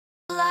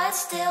Blood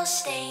still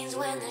stains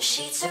when the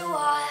sheets are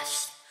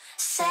washed.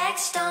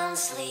 Sex don't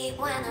sleep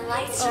when the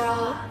lights are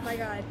off. Oh my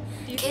god.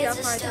 Kids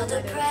are still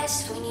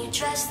depressed when you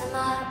dress them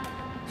up.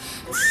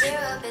 And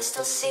syrup is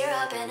still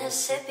syrup in a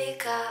sippy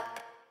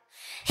cup.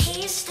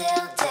 He's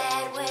still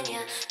dead when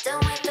you're done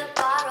with the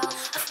bottle.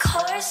 Of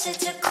course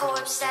it's a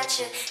corpse that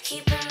you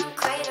keep in the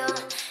cradle.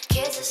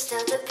 Kids are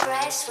still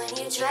depressed when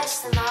you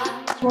dress them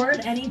up.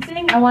 Toward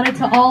anything, I want it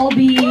to all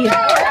be like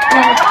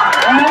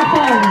no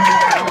phones,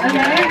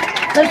 okay?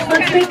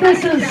 Let's make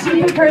this a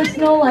super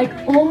personal, like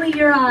only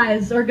your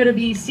eyes are gonna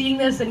be seeing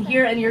this and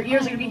your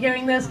ears are gonna be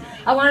hearing this.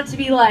 I want it to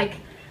be like,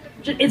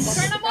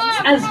 it's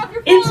as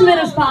intimate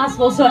as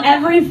possible, so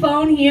every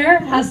phone here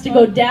has to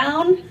go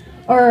down,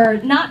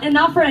 or not, and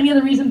not for any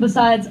other reason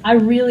besides I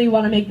really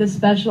want to make this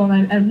special,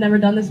 and I've never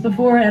done this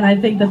before, and I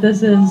think that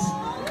this is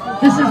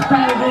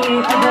probably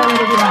a great way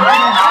to do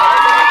that.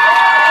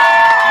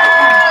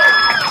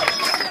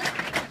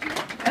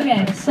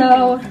 Okay,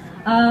 so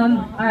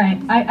all right,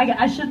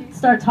 I should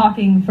start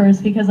talking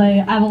first because I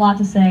have a lot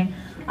to say.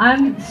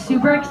 I'm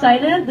super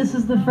excited. This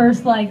is the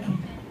first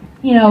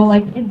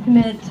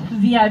intimate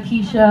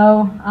VIP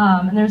show,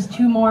 and there's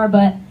 2 more,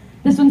 but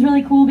this one's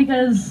really cool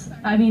because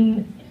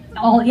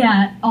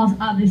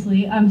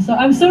obviously I'm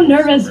so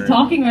nervous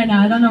talking right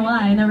now. I don't know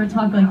why. I never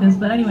talk like this,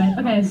 but anyway.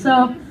 Okay,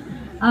 so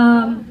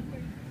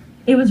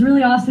it was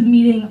really awesome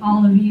meeting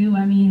all of you.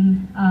 I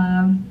mean,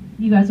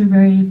 you guys are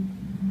very,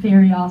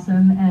 very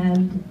awesome,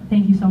 and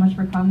thank you so much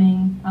for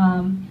coming.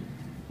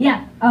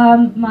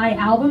 My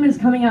album is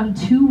coming out in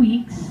 2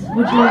 weeks,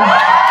 which is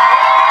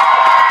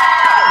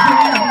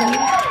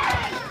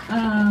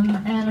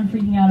and I'm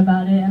freaking out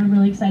about it, and I'm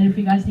really excited for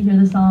you guys to hear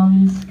the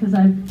songs because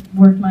I've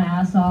worked my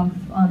ass off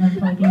on them for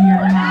like a year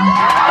and a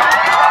half.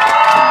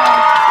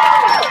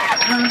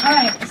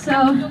 Alright,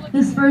 so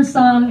this first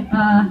song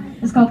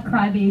is called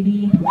Cry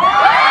Baby.